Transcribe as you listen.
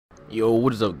Yo,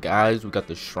 what is up, guys? We got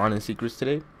the Shrine and Secrets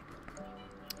today,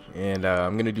 and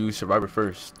I'm gonna do Survivor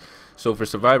first. So for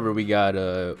Survivor, we got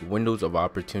Windows of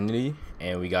Opportunity,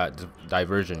 and we got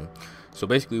Diversion. So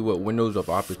basically, what Windows of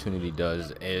Opportunity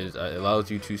does is it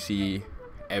allows you to see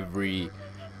every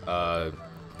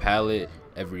pallet,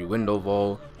 every window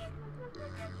vault,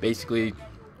 basically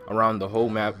around the whole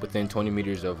map within 20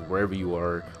 meters of wherever you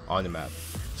are on the map.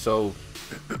 So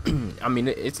I mean,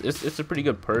 it's a pretty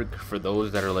good perk for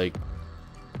those that are like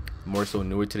more so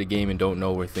newer to the game and don't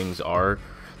know where things are,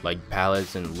 like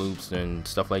pallets and loops and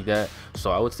stuff like that.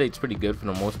 So I would say it's pretty good for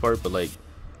the most part, but like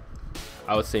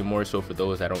I would say more so for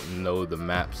those that don't know the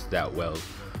maps that well.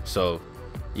 So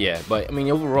yeah, but I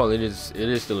mean overall it is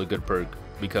still a good perk,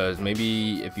 because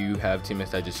maybe if you have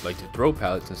teammates that just like to throw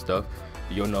pallets and stuff,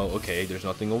 you'll know, okay, there's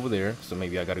nothing over there, so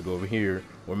maybe I gotta go over here,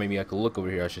 or maybe I could look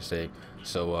over here, I should say.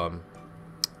 So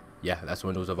yeah, that's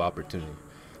Windows of Opportunity.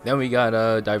 Then we got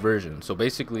Diversion. So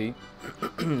basically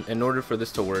in order for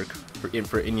this to work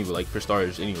for any, like for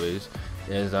starters anyways,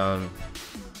 is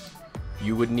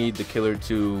you would need the killer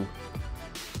to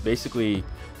basically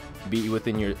be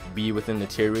within the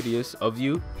tear radius of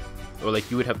you, or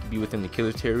like you would have to be within the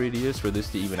killer's tear radius for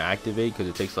this to even activate, because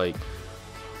it takes like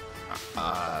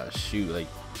shoot, like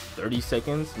 30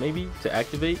 seconds maybe to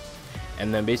activate.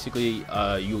 And then basically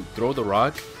you throw the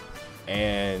rock,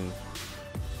 and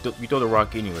you throw the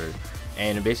rock anywhere,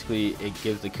 and basically it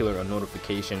gives the killer a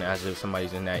notification as if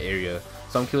somebody's in that area.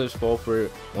 Some killers fall for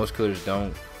it, most killers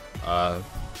don't,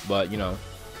 but you know,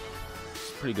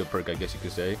 it's a pretty good perk, I guess you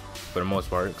could say, for the most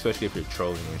part, especially if you're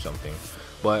trolling or something.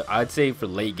 But I'd say for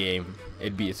late game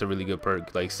it's a really good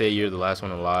perk. Like say you're the last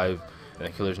one alive and the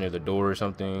killer's near the door or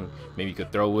something, maybe you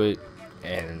could throw it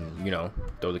and, you know,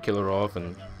 throw the killer off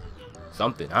and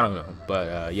something, I don't know.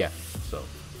 But yeah, so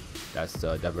that's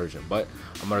Diversion. But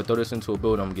I'm gonna throw this into a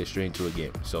build. I'm gonna get straight into a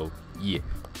game. So yeah.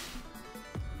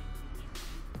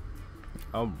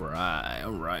 All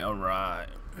right.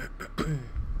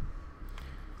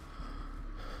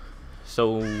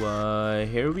 So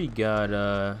here we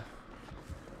got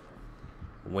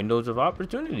Windows of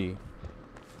Opportunity.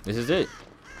 This is it.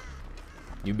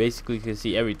 You basically can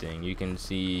see everything. You can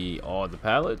see all the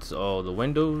pallets, all the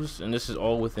windows, and this is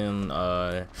all within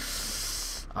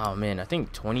oh man, I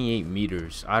think 28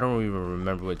 meters. I don't even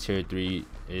remember what tier 3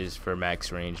 is for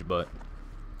max range, but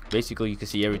basically you can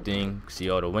see everything, see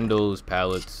all the windows,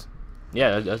 pallets.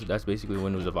 Yeah, that's basically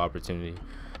Windows of Opportunity.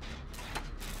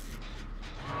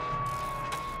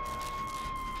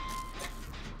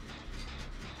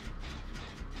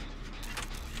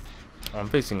 I'm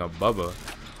facing a Bubba.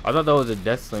 I thought that was a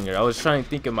Death Slinger. I was trying to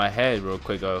think in my head real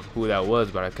quick of who that was,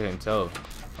 but I couldn't tell.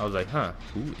 I was like, huh,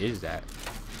 who is that?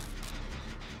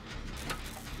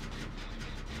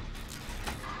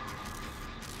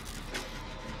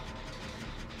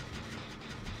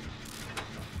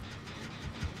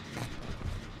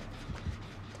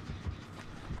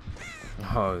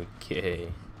 Okay.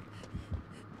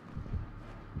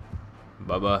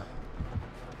 Bubba,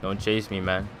 don't chase me,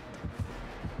 man.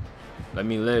 Let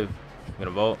me live. You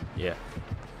gonna vault? Yeah.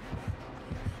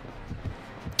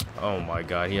 Oh my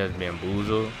god, he has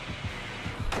bamboozled.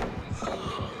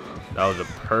 That was a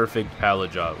perfect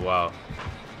pallet drop. Wow.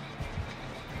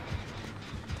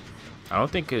 I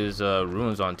don't think his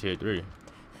rune's on tier 3.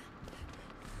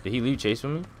 Did he leave chase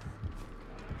with me?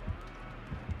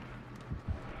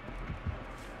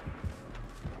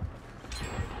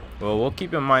 Well, we'll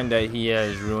keep in mind that he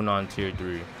has rune on tier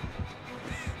 3.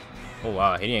 Oh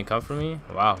wow, he didn't come for me?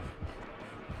 Wow.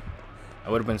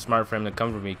 It would have been smart for him to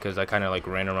come for me, because I kind of like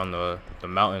ran around the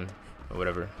mountain or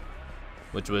whatever,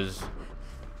 which was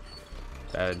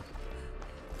bad.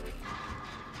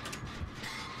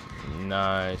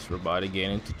 Nice, we're about to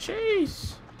get into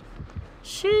chase.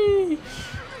 Sheesh.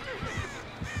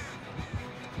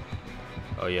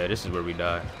 Oh yeah, this is where we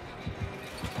die.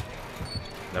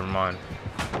 Never mind.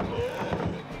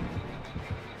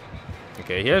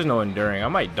 Okay, he has no enduring. I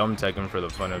might dumb tech him for the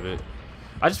fun of it.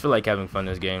 I just feel like having fun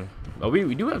this game. But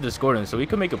we do have discordance, so we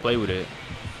could make a play with it.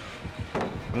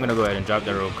 I'm gonna go ahead and drop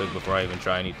that real quick before I even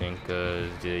try anything, cause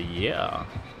yeah.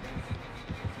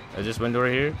 Is this window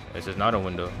right here? This is not a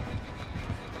window.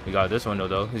 We got this window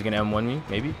though. He's gonna M1 me,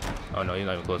 maybe? Oh no, he's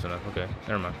not even close enough. Okay,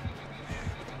 never mind.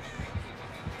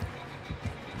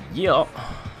 Yeah.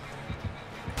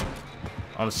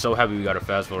 I'm so happy we got a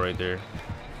fast fall right there.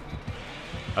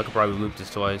 I could probably loop this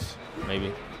twice,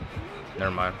 maybe.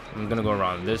 Never mind. I'm gonna go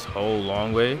around this whole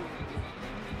long way.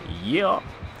 Yeah.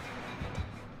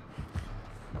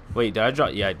 Wait, did I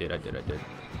drop? Yeah, I did.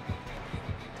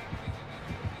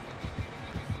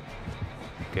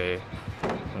 Okay.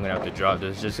 I'm I'm gonna have to drop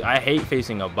this. Just I hate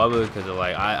facing a Bubba because of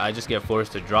like I just get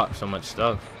forced to drop so much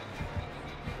stuff.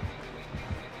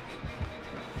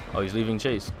 Oh, he's leaving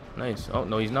chase. Nice. Oh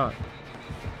no, he's not.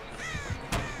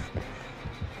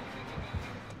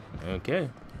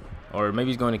 Okay. Or maybe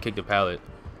he's going to kick the pallet.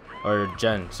 Or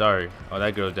Jen, sorry. Oh,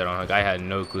 that girl's dead on hook. I had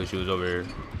no clue she was over here.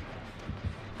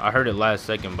 I heard it last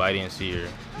second, but I didn't see her.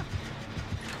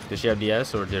 Did she have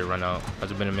DS or did it run out?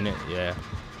 Has it been a minute? Yeah.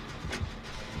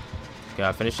 Can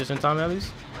I finish this in time at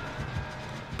least?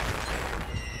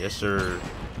 Yes, sir.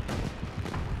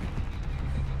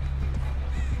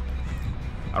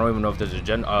 I don't even know if there's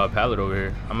a pallet over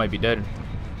here. I might be dead.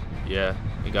 Yeah,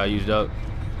 it got used up.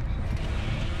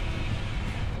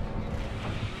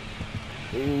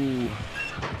 Ooh.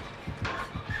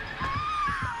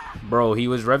 Bro, he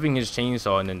was revving his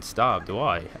chainsaw and then stopped.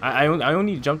 Why? I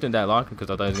only jumped in that locker because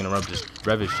I thought he was gonna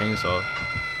rev his chainsaw.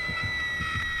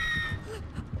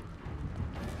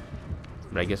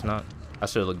 But I guess not. I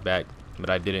should have looked back, but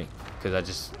I didn't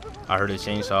because I heard his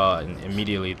chainsaw and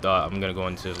immediately thought I'm gonna go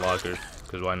into his locker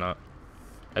because why not?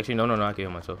 Actually, no, I can heal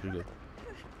myself. You're good.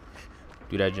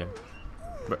 Do that, Jen.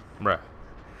 Bruh.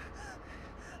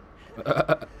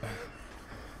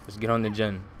 Let's get on the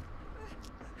gen.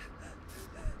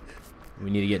 We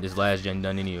need to get this last gen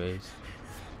done anyways.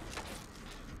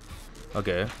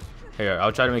 Okay. Here,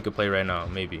 I'll try to make a play right now,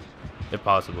 maybe. If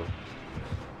possible.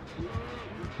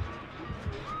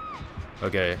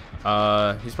 Okay.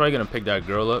 He's probably gonna pick that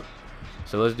girl up.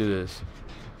 So let's do this.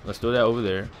 Let's throw that over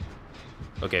there.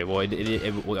 Okay, well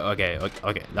okay.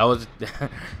 That was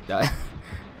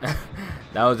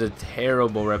that was a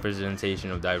terrible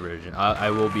representation of Diversion.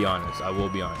 I will be honest.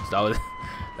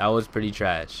 That was pretty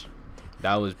trash.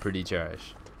 That was pretty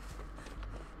trash.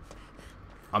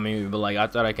 I mean, but like I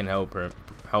thought I can help her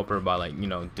by like, you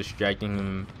know, distracting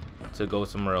him to go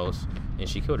somewhere else, and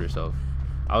she killed herself.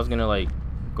 I was gonna like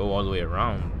go all the way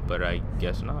around, but I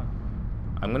guess not.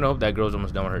 I'm gonna hope that girl's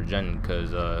almost done with her gen,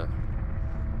 cause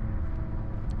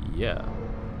yeah.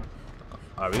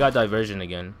 Alright, we got Diversion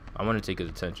again. I want to take his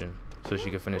attention so she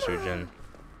can finish her gen.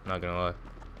 Not gonna lie,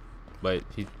 but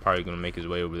he's probably gonna make his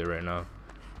way over there right now.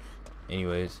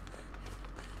 Anyways,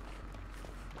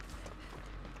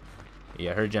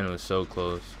 yeah, her gen was so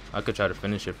close. I could try to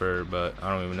finish it for her, but I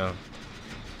don't even know.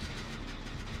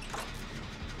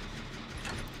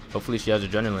 Hopefully she has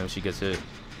adrenaline when she gets hit.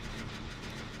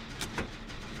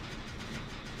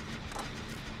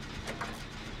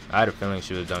 I had a feeling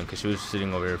she was done because she was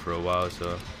sitting over here for a while,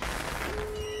 so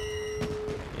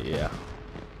yeah.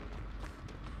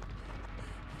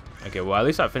 Okay, well at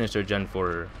least I finished her gen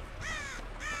for her.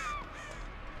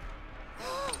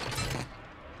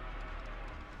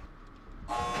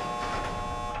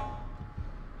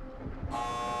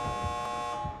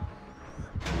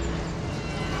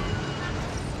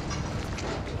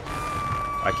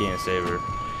 I can't save her.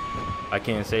 I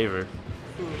can't save her.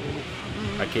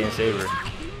 I can't save her.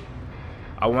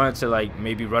 I wanted to like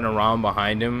maybe run around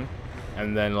behind him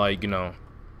and then like, you know,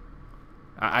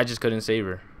 I just couldn't save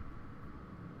her.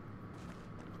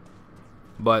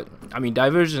 But I mean,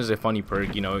 Diversion is a funny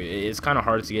perk, you know. It's kind of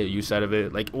hard to get use out of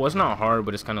it. Like, well, it's not hard,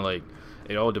 but it's kind of like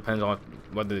it all depends on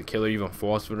whether the killer even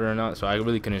falls for it or not. So I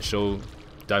really couldn't show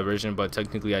Diversion, but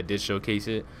technically I did showcase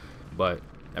it. But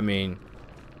I mean,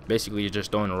 basically you're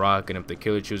just throwing a rock, and if the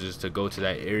killer chooses to go to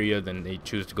that area, then they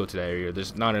choose to go to that area.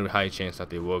 There's not a high chance that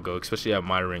they will go, especially at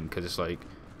my ring, because it's like,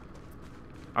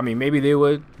 I mean, maybe they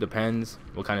would, depends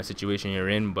what kind of situation you're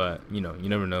in, but you know, you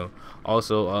never know.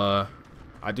 Also,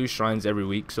 I do shrines every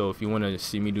week, so if you want to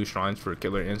see me do shrines for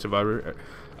killer and survivor,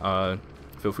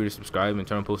 feel free to subscribe and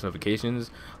turn on post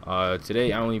notifications.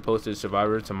 Today I only posted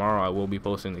survivor. Tomorrow I will be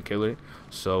posting the killer.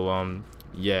 So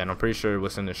yeah, and I'm pretty sure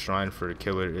what's in the shrine for the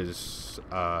killer is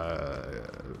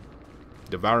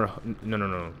devour.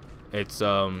 No. It's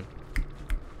oh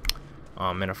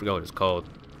man, I forgot what it's called.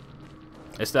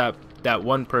 It's that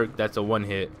one perk that's a one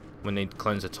hit when they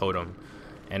cleanse a totem,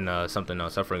 and something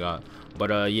else I forgot.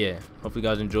 But yeah, hope you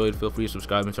guys enjoyed. Feel free to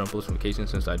subscribe and turn on post notifications,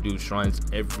 since I do shrines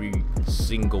every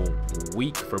single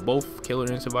week for both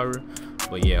killer and survivor.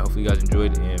 But yeah, hopefully you guys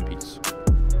enjoyed, and peace.